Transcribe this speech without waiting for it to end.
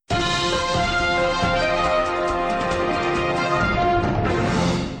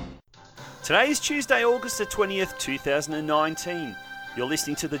Today is Tuesday, August the 20th, 2019. You're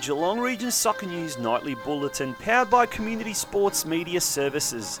listening to the Geelong Region Soccer News Nightly Bulletin, powered by Community Sports Media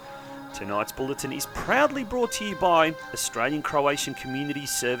Services. Tonight's bulletin is proudly brought to you by Australian Croatian Community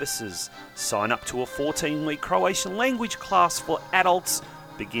Services. Sign up to a 14-week Croatian language class for adults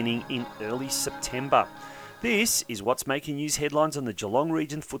beginning in early September. This is what's making news headlines on the Geelong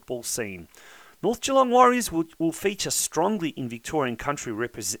region football scene. North Geelong Warriors will feature strongly in Victorian country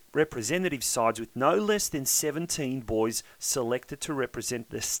representative sides, with no less than 17 boys selected to represent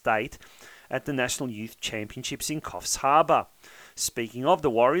the state at the National Youth Championships in Coffs Harbour. Speaking of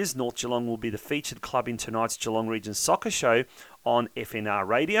the Warriors, North Geelong will be the featured club in tonight's Geelong Region Soccer Show on FNR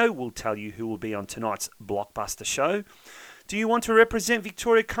Radio. We'll tell you who will be on tonight's blockbuster show. Do you want to represent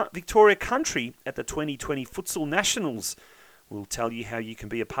Victoria country at the 2020 Futsal Nationals? We'll tell you how you can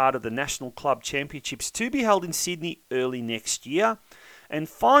be a part of the National Club Championships to be held in Sydney early next year. And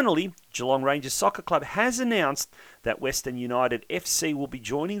finally, Geelong Rangers Soccer Club has announced that Western United FC will be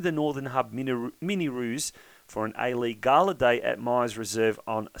joining the Northern Hub Mini-Roos for an A-League Gala Day at Myers Reserve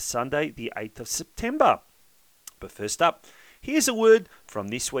on Sunday, the 8th of September. But first up, here's a word from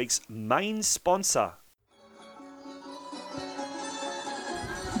this week's main sponsor.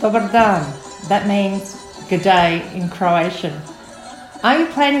 Dobar dan. That means good day in Croatian. Are you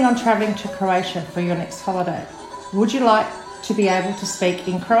planning on travelling to Croatia for your next holiday? Would you like to be able to speak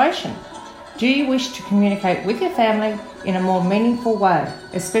in Croatian? Do you wish to communicate with your family in a more meaningful way,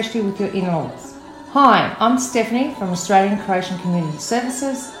 especially with your in-laws? Hi, I'm Stephanie from Australian Croatian Community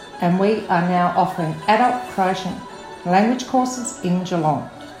Services, and we are now offering adult Croatian language courses in Geelong.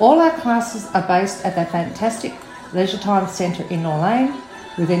 All our classes are based at the fantastic Leisure Time Centre in North Lane,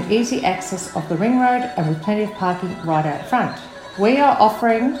 within easy access of the ring road and with plenty of parking right out front. We are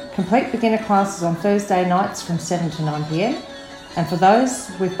offering complete beginner classes on Thursday nights from 7 to 9 p.m. and for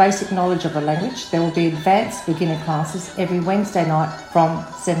those with basic knowledge of the language, there will be advanced beginner classes every Wednesday night from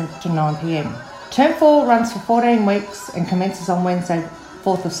 7 to 9 p.m. Term 4 runs for 14 weeks and commences on Wednesday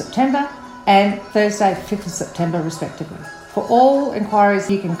 4th of September and Thursday 5th of September respectively. For all inquiries,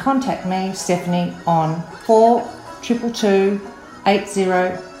 you can contact me, Stephanie, on 4222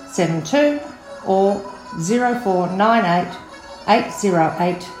 8072 or 0498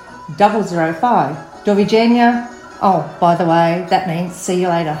 808 005. Do widzenia. Oh, by the way, that means see you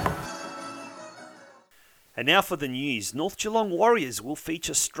later. And now for the news. North Geelong Warriors will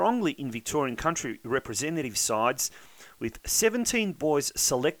feature strongly in Victorian country representative sides, with 17 boys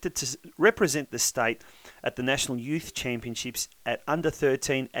selected to represent the state at the National Youth Championships at under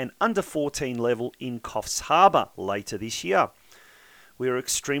 13 and under 14 level in Coffs Harbour later this year. We are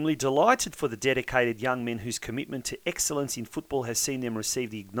extremely delighted for the dedicated young men whose commitment to excellence in football has seen them receive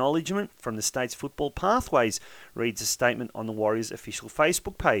the acknowledgement from the state's football pathways, reads a statement on the Warriors' official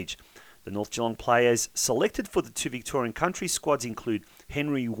Facebook page. The North Geelong players selected for the two Victorian country squads include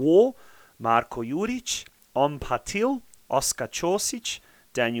Henry Waugh, Marko Juric, Om Patil, Oskar Ćosić,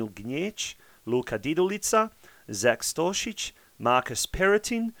 Daniel Gnjec, Luka Didulica, Zach Stosic, Marcus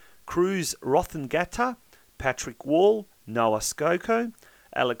Peretin, Cruz Rothengata, Patrick Wall, Noah Skoko,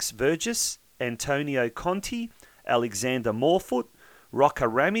 Alex Burgess, Antonio Conti, Alexander Morefoot, Rocker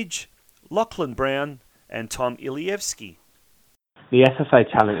Ramage, Lachlan Brown and Tom Ilievski. The FFA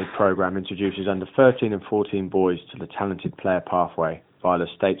Talented Programme introduces under 13 and 14 boys to the Talented Player Pathway via the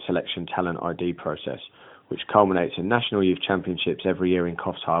State Selection Talent ID process, which culminates in National Youth Championships every year in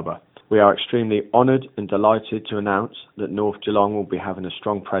Coffs Harbour. We are extremely honoured and delighted to announce that North Geelong will be having a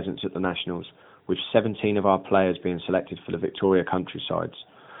strong presence at the Nationals, with 17 of our players being selected for the Victoria country sides.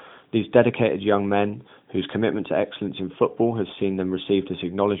 These dedicated young men, whose commitment to excellence in football has seen them receive this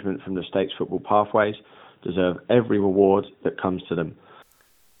acknowledgement from the state's football pathways, deserve every reward that comes to them.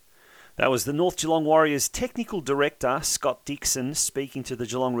 That was the North Geelong Warriors Technical Director, Scott Dixon, speaking to the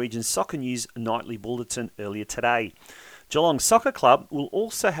Geelong Region Soccer News Nightly Bulletin earlier today. Geelong Soccer Club will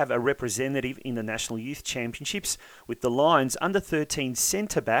also have a representative in the National Youth Championships, with the Lions under-13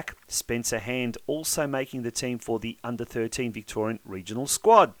 centre-back Spencer Hand also making the team for the under-13 Victorian regional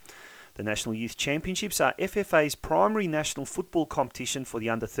squad. The National Youth Championships are FFA's primary national football competition for the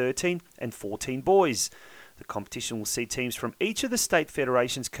under-13 and 14 boys. The competition will see teams from each of the state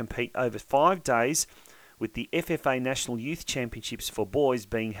federations compete over 5 days, with the FFA National Youth Championships for boys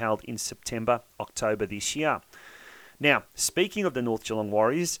being held in September-October this year. Now, speaking of the North Geelong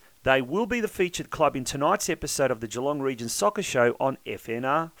Warriors, they will be the featured club in tonight's episode of the Geelong Region Soccer Show on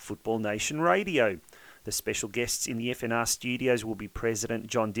FNR Football Nation Radio. The special guests in the FNR studios will be President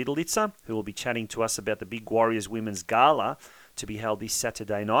John Didulica, who will be chatting to us about the big Warriors Women's Gala to be held this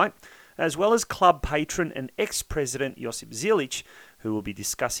Saturday night. as well as club patron and ex-president Josip Zilic, who will be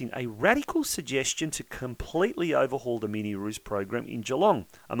discussing a radical suggestion to completely overhaul the Mini Roos program in Geelong,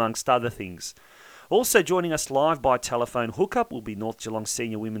 amongst other things. Also joining us live by telephone hookup will be North Geelong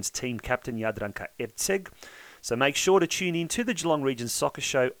senior women's team captain Jadranka Erceg. So make sure to tune in to the Geelong Region Soccer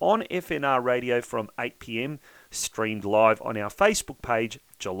Show on FNR Radio from 8 p.m, streamed live on our Facebook page,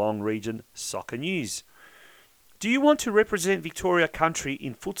 Geelong Region Soccer News. Do you want to represent Victoria Country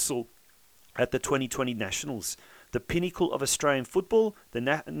in futsal at the 2020 Nationals? The pinnacle of Australian football,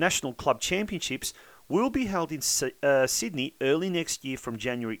 the National Club Championships, will be held in Sydney early next year from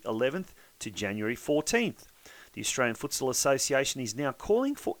January 11th to January 14th. The Australian Futsal Association is now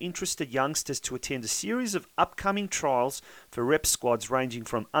calling for interested youngsters to attend a series of upcoming trials for rep squads ranging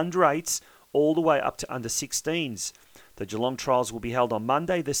from under 8s all the way up to under 16s. The Geelong trials will be held on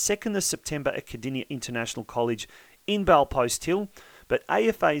Monday, the 2nd of September at Cardinia International College in Bellpost Hill, but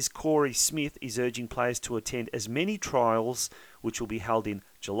AFA's Corey Smith is urging players to attend as many trials, which will be held in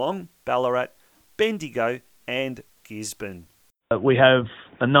Geelong, Ballarat, Bendigo and Gisborne. We have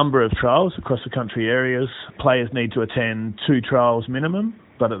a number of trials across the country areas. Players need to attend 2 trials minimum,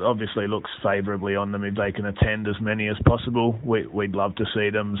 but it obviously looks favourably on them if they can attend as many as possible. We'd love to see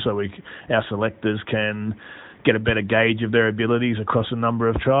them so our selectors can get a better gauge of their abilities across a number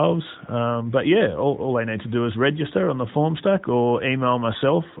of trials. But yeah, all they need to do is register on the form stack or email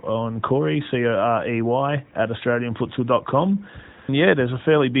myself on Corey, Corey, @australianfutsal.com. Yeah, there's a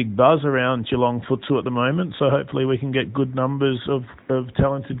fairly big buzz around Geelong futsal at the moment, so hopefully we can get good numbers of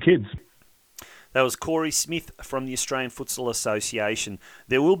talented kids. That was Corey Smith from the Australian Futsal Association.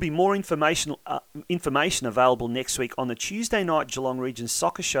 There will be more information available next week on the Tuesday night Geelong Region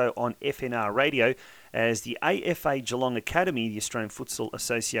Soccer Show on FNR Radio, as the AFA Geelong Academy, the Australian Futsal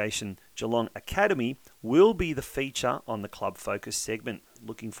Association Geelong Academy, will be the feature on the Club Focus segment.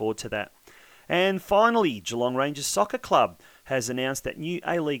 Looking forward to that. And finally, Geelong Rangers Soccer Club has announced that new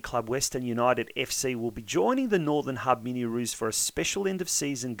A-League club Western United FC will be joining the Northern Hub Mini Roos for a special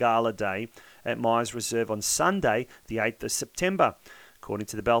end-of-season gala day at Myers Reserve on Sunday, the 8th of September. According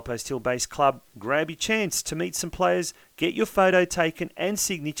to the Bellpost Hill-based club, grab your chance to meet some players, get your photo taken and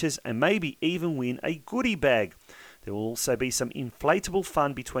signatures, and maybe even win a goodie bag. There will also be some inflatable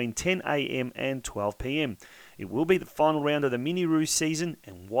fun between 10 a.m. and 12 p.m. It will be the final round of the Mini Roos season,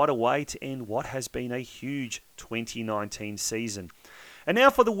 and what a way to end what has been a huge 2019 season. And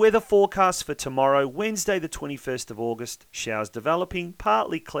now for the weather forecast for tomorrow, Wednesday the 21st of August. Showers developing,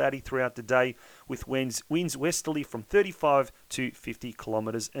 partly cloudy throughout the day, with winds westerly from 35 to 50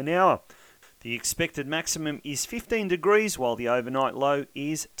 kilometres an hour. The expected maximum is 15 degrees, while the overnight low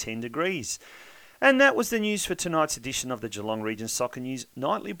is 10 degrees. And that was the news for tonight's edition of the Geelong Region Soccer News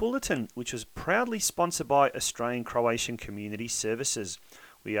Nightly Bulletin, which was proudly sponsored by Australian Croatian Community Services.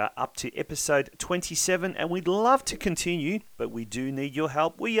 We are up to episode 27 and we'd love to continue, but we do need your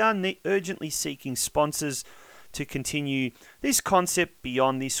help. We are urgently seeking sponsors to continue this concept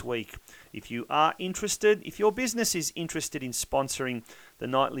beyond this week. If you are interested, if your business is interested in sponsoring the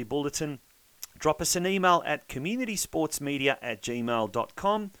Nightly Bulletin, drop us an email at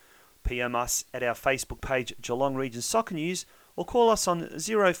communitysportsmedia@gmail.com. PM us at our Facebook page, Geelong Region Soccer News, or call us on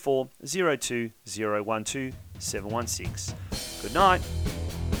 0402 012 716. Good night.